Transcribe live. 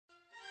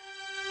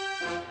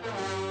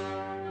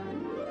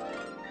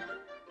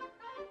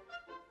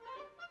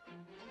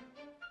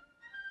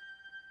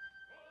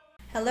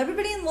Hello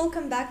everybody and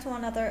welcome back to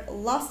another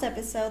Lost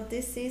episode.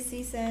 This is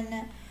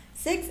season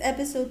 6,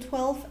 episode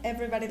 12,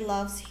 Everybody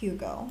Loves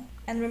Hugo.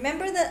 And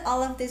remember that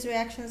all of these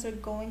reactions are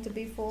going to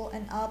be full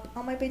and up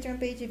on my Patreon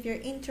page. If you're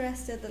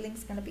interested, the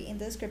link's gonna be in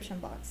the description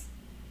box.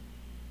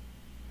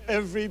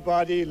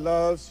 Everybody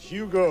loves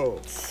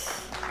Hugo.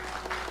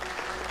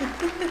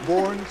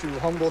 Born to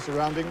humble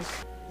surroundings,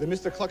 the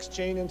Mr. Cluck's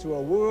chain into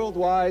a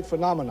worldwide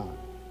phenomenon.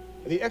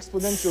 The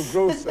exponential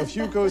growth of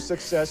Hugo's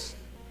success,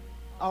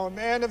 our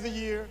man of the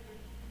year,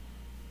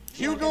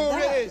 Hugo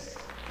Reyes.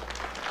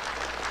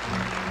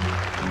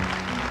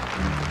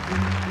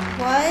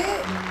 Why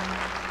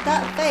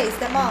that face,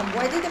 the mom?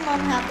 Why did the mom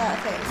have that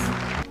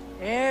face?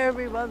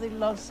 Everybody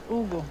loves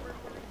Hugo.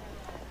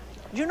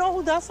 You know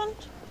who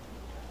doesn't?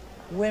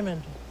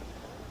 Women.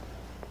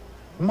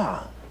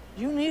 Ma.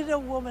 You need a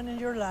woman in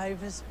your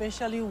life,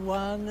 especially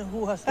one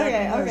who has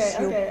recognized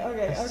you.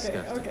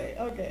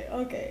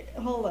 Okay,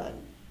 hold on.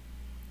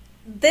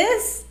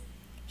 This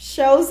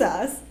shows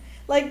us,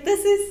 like,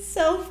 this is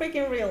so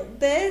freaking real.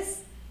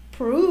 This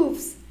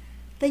proves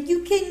that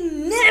you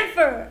can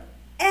never,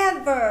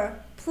 ever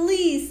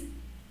please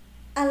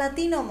a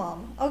Latino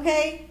mom,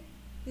 okay?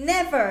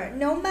 Never.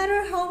 No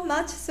matter how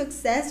much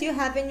success you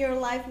have in your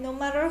life, no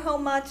matter how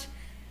much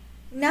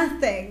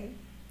nothing,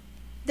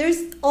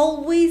 there's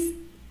always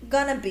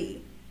gonna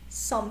be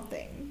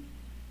something.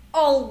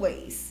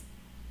 Always.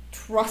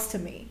 Trust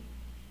me.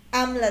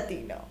 I'm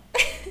Latino.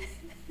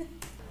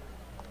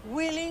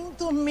 Willing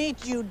to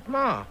meet you.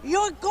 Ma.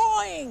 You're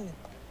going.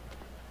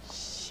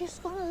 She's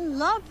gonna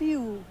love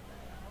you.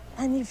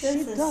 And if This she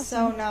is doesn't,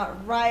 so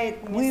not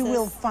right, Mrs. we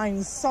will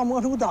find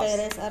someone who does.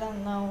 Perez. I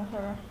don't know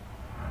her.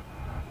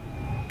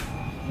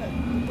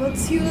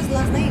 What's Hugo's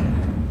last name?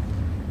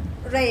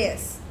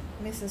 Reyes.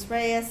 Mrs.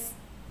 Reyes.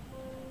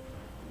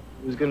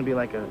 It was gonna be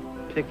like a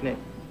picnic.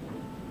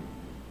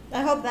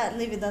 I hope that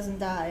Livy doesn't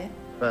die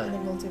But- in the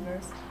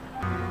multiverse.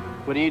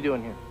 What are you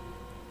doing here?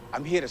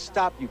 I'm here to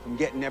stop you from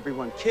getting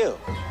everyone killed.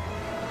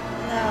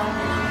 No.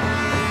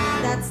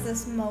 That's the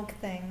smoke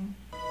thing.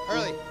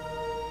 Hurley.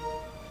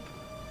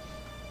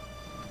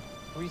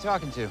 Who are you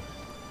talking to?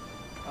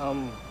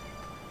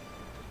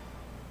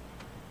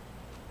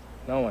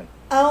 No one.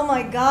 Oh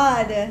my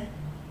god.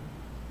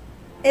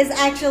 It's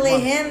actually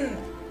him.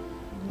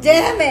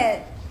 Damn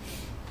it.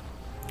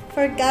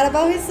 Forgot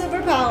about his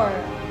superpower.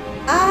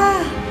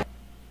 Ah.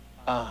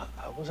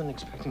 I wasn't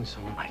expecting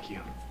someone like you.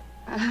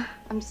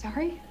 I'm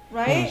sorry?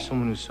 Right?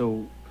 Someone who's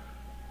so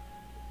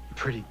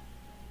pretty.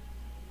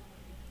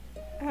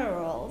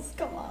 Girls,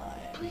 come on.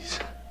 Please,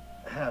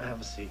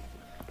 have a seat.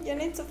 You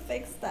need to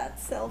fix that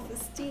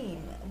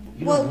self-esteem.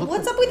 You Well, don't look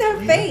what's like- up with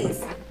her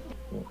face?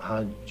 Well,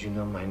 how did you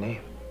know my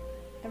name?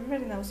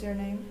 Everybody knows your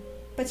name.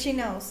 But she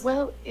knows.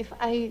 Well, if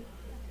I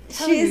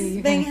tell you, She's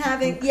you're been gonna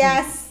having... think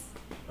Yes.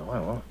 No, I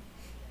won't.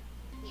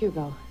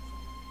 Hugo.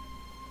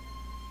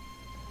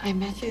 I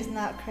met She's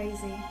not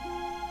crazy.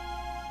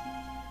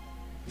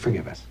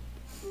 Forgive us.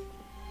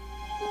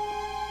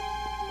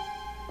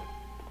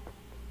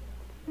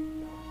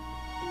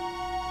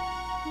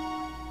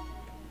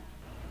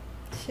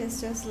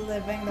 She's just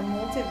living the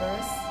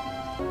multiverse.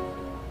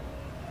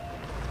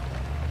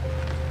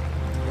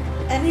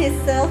 And his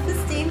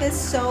self-esteem is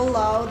so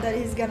low that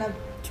he's gonna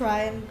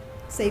try and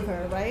save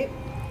her, right?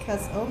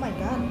 Because, oh my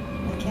god,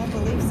 I can't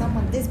believe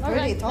someone this All pretty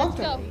right, talked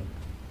let's to go. me.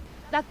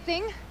 That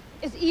thing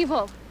is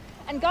evil.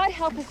 And God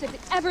help us if it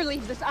ever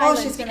leaves this Oh, island.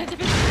 she's gonna... because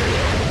if it's...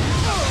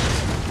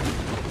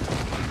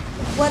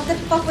 What the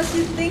fuck was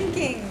she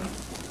thinking?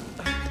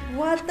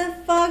 What the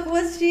fuck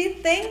was she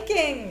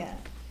thinking?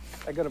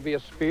 I gotta be a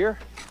spear?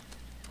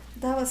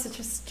 That was such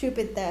a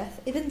stupid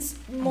death. Even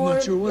more,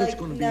 not sure what like, it's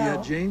gonna be no,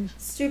 yet, James.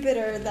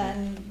 stupider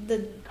than the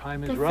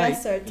Time is right.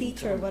 professor,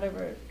 teacher,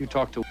 whatever. You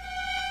talk to...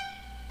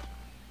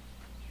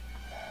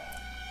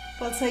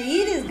 Well,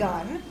 Saeed is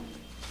gone.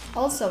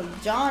 Also,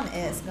 John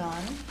is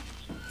gone.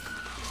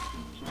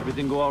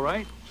 Everything go all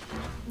right?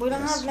 We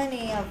don't have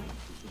many of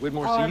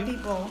Whitmore our see you?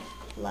 people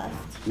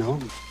left. No.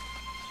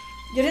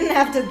 You didn't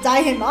have to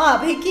tie him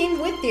up. He came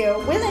with you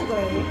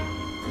willingly.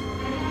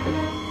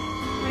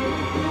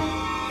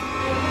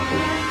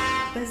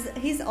 But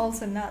he's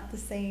also not the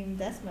same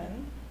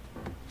Desmond.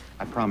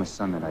 I promised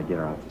Son that I'd get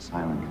her off this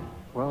island.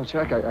 Well,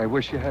 Chuck, I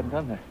wish you hadn't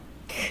done that.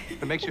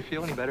 If it makes you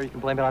feel any better, you can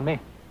blame it on me.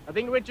 I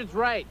think Richard's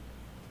right.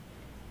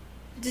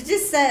 You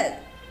just said...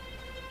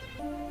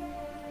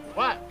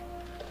 What?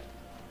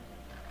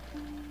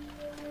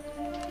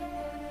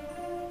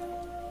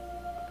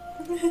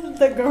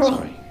 the girl.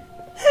 Sorry.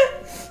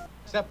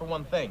 Except for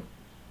one thing.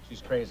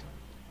 She's crazy.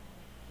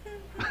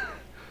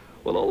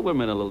 Well, all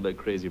women are a little bit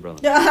crazy, brother.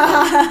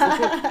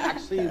 Richard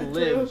actually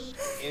lives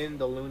in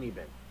the loony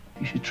bin.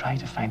 You should try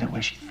to find out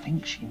where she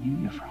thinks she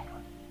knew you from.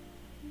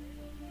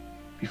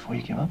 Before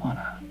you give up on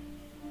her.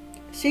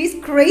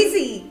 She's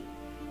crazy.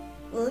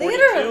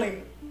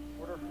 Literally.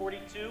 Order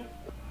 42.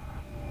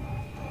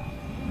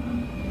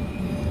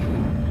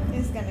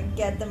 He's gonna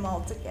get them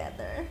all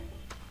together.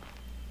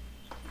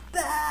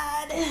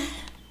 Bad.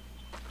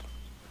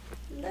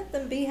 Let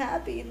them be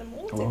happy in the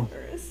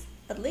multiverse.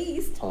 At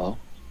least. Hello?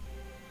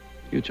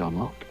 You, John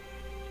Locke.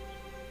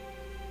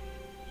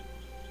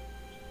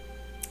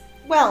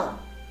 Well,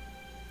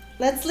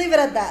 let's leave it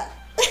at that.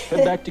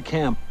 Head back to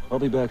camp. I'll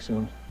be back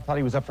soon. I thought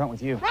he was up front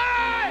with you.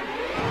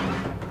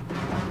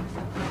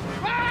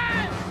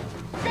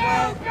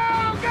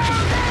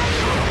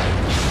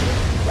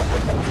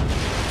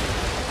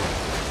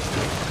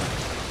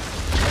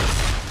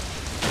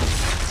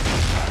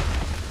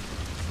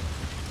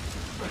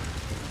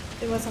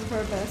 It was on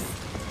purpose.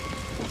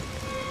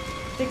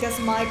 Because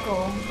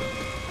Michael.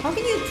 How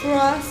can you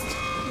trust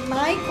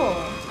Michael?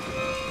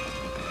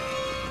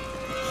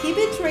 He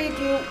betrayed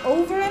you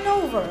over and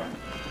over.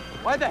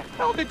 Why the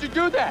hell did you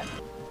do that?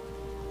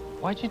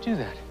 Why'd you do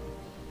that?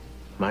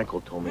 Michael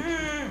told me.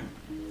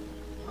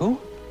 Who?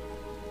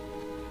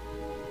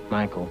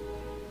 Michael.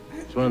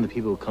 He's one of the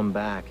people who come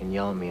back and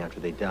yell at me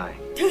after they die.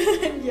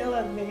 Yell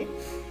at me.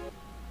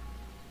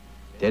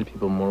 Dead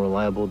people more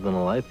reliable than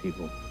alive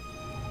people.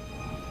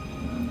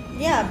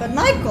 Yeah, but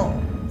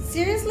Michael,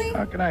 seriously?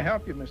 How can I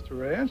help you, Mr.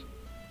 Reyes?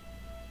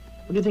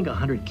 What do you think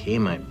 100K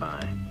might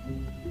buy?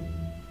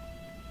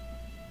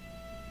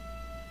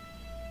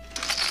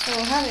 So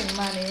having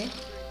money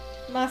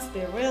must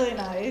be really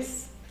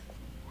nice.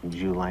 Would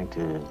you like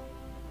to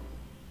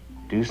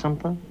do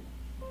something?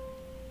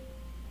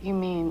 You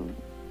mean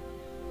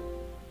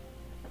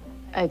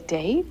a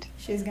date?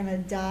 She's gonna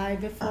die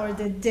before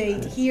the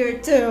date here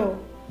too.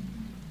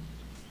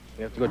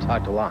 We have to go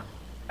talk to Locke.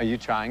 Are you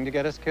trying to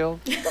get us killed?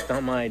 It's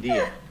not my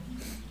idea.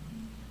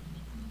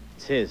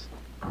 It's his.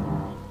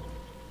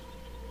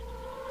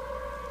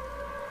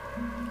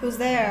 Who's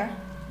there?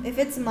 If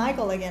it's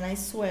Michael again, I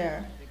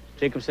swear.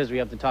 Jacob says we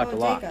have to talk to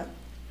Locke. Jacob.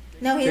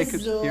 No, he's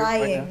Jacob's here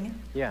right lying. now.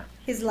 Yeah.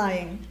 He's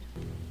lying.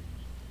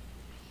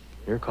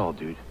 Your call,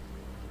 dude.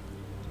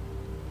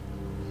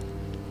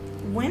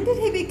 When did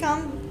he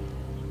become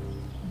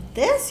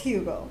this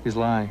Hugo? He's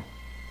lying.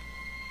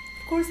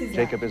 Of course he's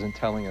Jacob isn't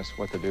telling us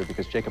what to do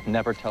because Jacob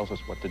never tells us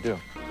what to do.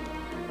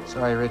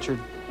 Sorry, Richard.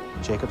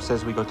 Jacob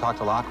says we go talk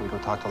to Locke, we go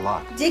talk to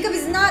Locke. lying. Jacob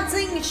is not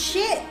saying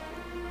shit.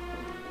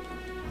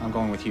 I'm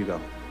going with Hugo.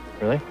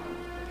 Really?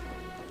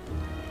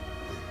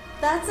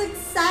 That's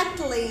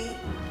exactly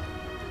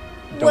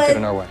Don't what get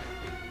in our way.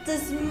 the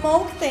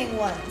smoke thing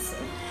was.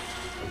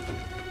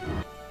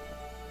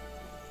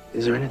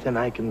 Is there anything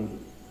I can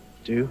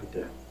do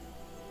to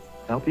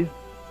help you?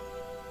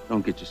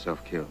 Don't get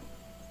yourself killed.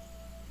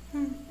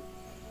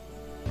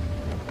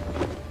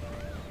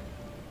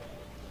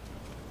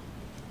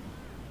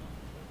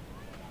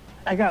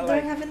 I got They're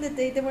like having the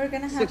date they were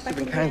gonna have 6 back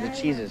different in kinds the of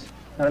island. cheeses.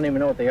 I don't even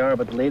know what they are,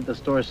 but the lady at the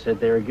store said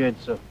they were good,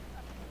 so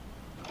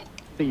I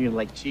figured you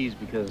like cheese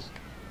because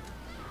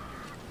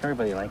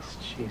everybody likes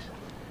cheese.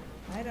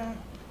 I don't.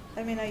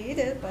 I mean, I eat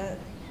it, but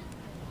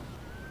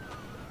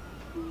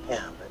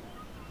Yeah, but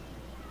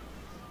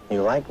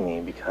you like me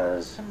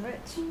because I'm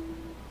rich.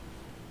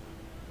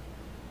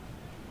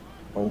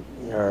 well,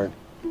 you're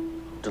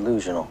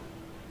delusional.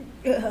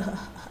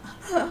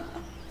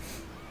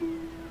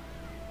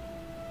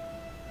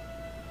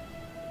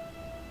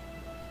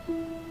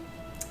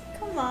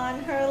 Come on,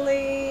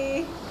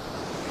 Hurley.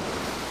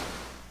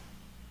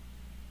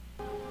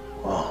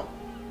 Whoa.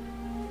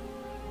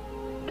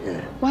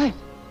 Dude. What?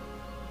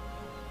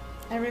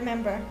 I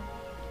remember.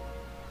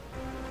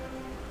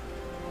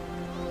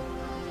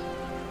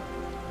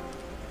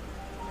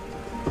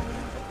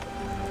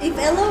 If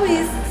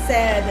Eloise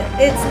said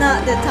it's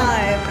not the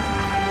time,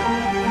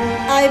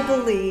 I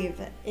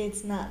believe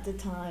it's not the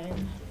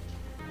time.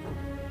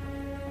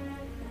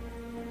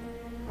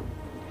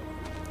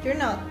 You're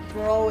not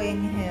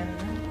throwing him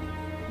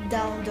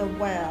down the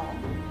well,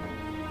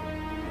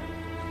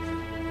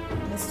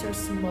 Mr.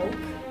 Smoke.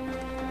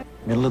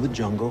 Middle of the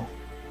jungle,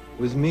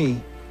 with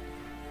me.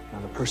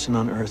 Not a person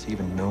on Earth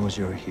even knows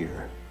you're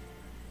here.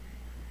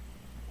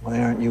 Why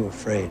aren't you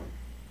afraid?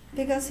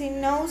 Because he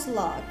knows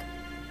Locke.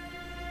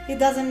 He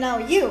doesn't know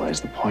you. What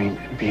is the point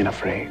in being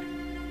afraid?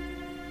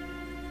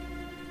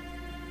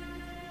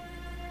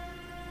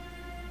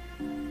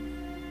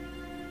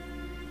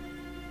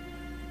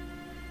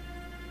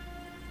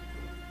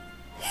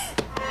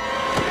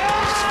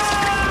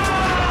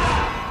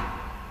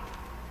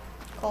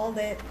 Called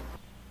it.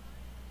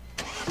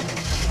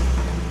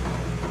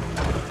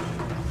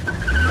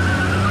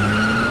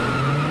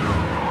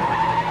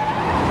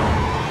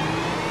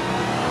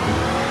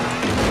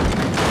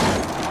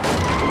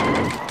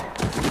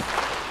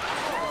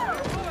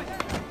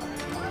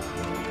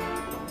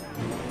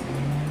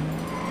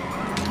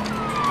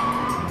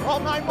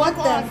 What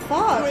the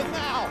fuck? Do it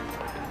now.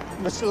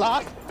 Mr.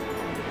 Locke?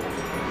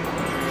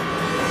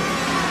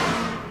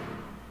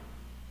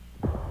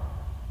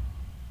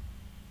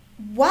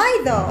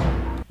 Why though?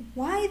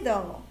 Why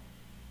though?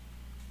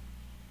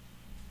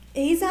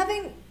 He's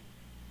having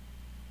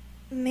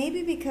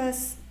maybe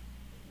because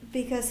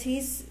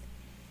he's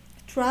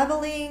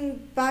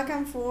traveling back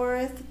and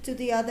forth to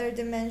the other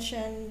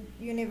dimension,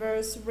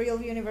 universe, real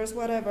universe,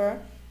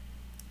 whatever.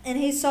 And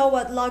he saw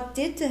what Locke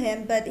did to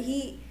him, but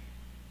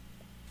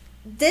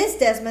this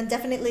Desmond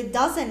definitely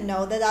doesn't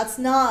know that that's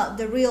not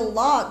the real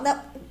Locke.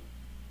 No.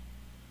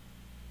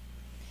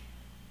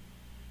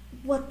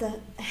 What the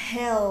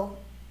hell?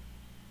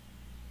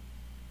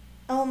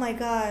 Oh my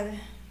god.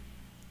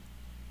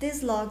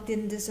 This log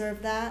didn't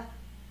deserve that.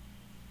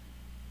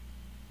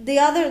 The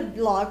other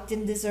log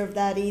didn't deserve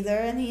that either,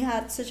 and he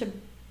had such a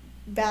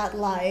bad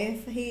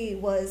life. He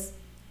was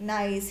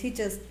nice, he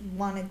just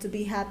wanted to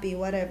be happy,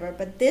 whatever.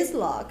 But this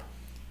log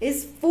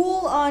is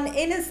full on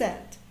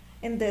innocent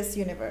in this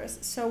universe.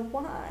 So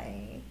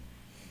why?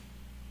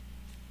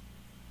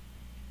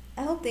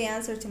 I hope they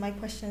answer to my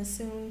question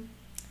soon.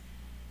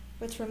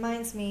 Which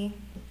reminds me,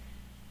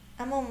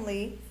 I'm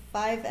only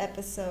 5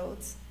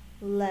 episodes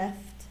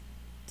left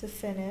to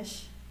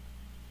finish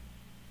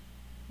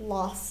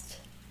Lost.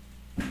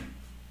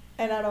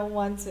 And I don't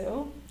want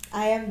to.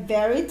 I am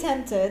very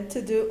tempted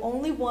to do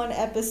only 1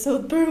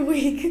 episode per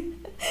week.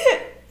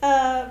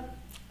 I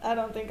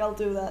don't think I'll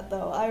do that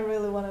though. I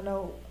really want to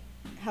know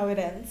how it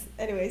ends.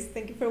 Anyways,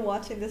 thank you for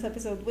watching this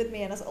episode with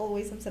me, and as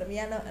always, I'm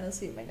Saraviano, and I'll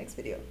see you in my next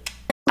video.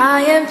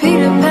 I am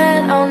Peter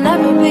Pan, I'll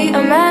never be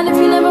a man if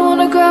you never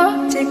wanna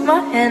grow. Take my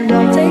hand,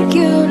 I'll take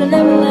you to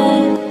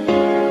Neverland.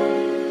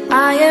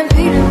 I am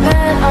Peter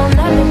Pan, I'll